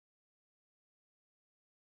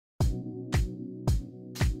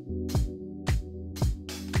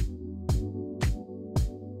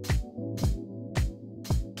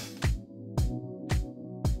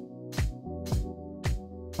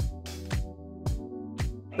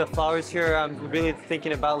The flowers here, I'm really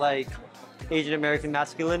thinking about like Asian American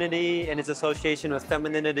masculinity and its association with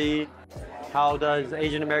femininity. How does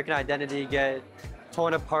Asian American identity get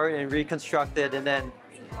torn apart and reconstructed, and then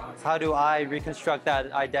how do I reconstruct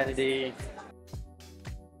that identity?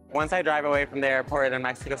 Once I drive away from the airport in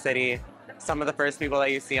Mexico City, some of the first people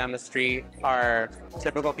that you see on the street are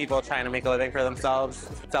typical people trying to make a living for themselves,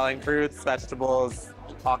 selling fruits, vegetables,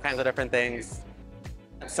 all kinds of different things.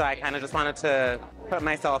 So I kind of just wanted to put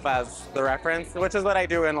myself as the reference, which is what I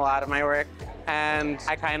do in a lot of my work. And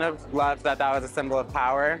I kind of loved that that was a symbol of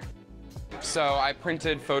power. So I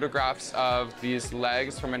printed photographs of these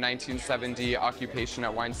legs from a 1970 occupation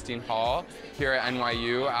at Weinstein Hall here at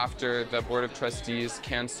NYU after the Board of Trustees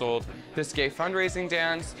canceled this gay fundraising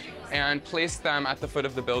dance, and placed them at the foot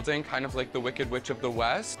of the building, kind of like the Wicked Witch of the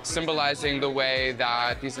West, symbolizing the way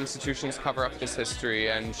that these institutions cover up this history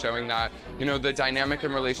and showing that, you know, the dynamic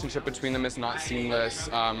and relationship between them is not seamless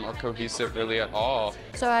or cohesive really at all.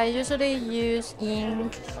 So I usually use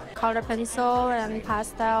ink, color pencil, and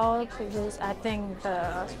pastel because I think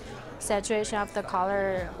the saturation of the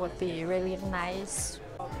color would be really nice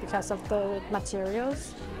because of the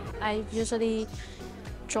materials. I usually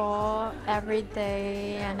draw every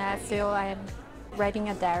day, and I feel I'm writing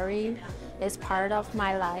a diary. It's part of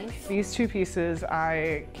my life. These two pieces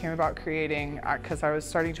I came about creating because I was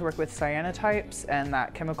starting to work with cyanotypes and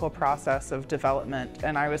that chemical process of development,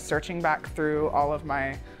 and I was searching back through all of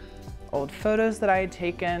my old photos that I had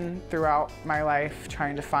taken throughout my life,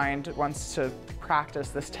 trying to find ones to practice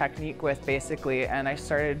this technique with, basically, and I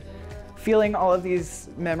started feeling all of these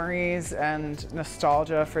memories and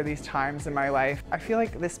nostalgia for these times in my life. I feel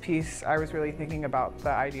like this piece, I was really thinking about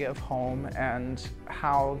the idea of home and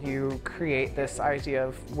how you create this idea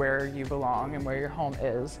of where you belong and where your home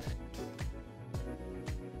is.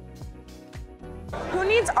 Who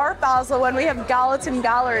needs Art Basel when we have Gallatin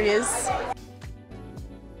Galleries?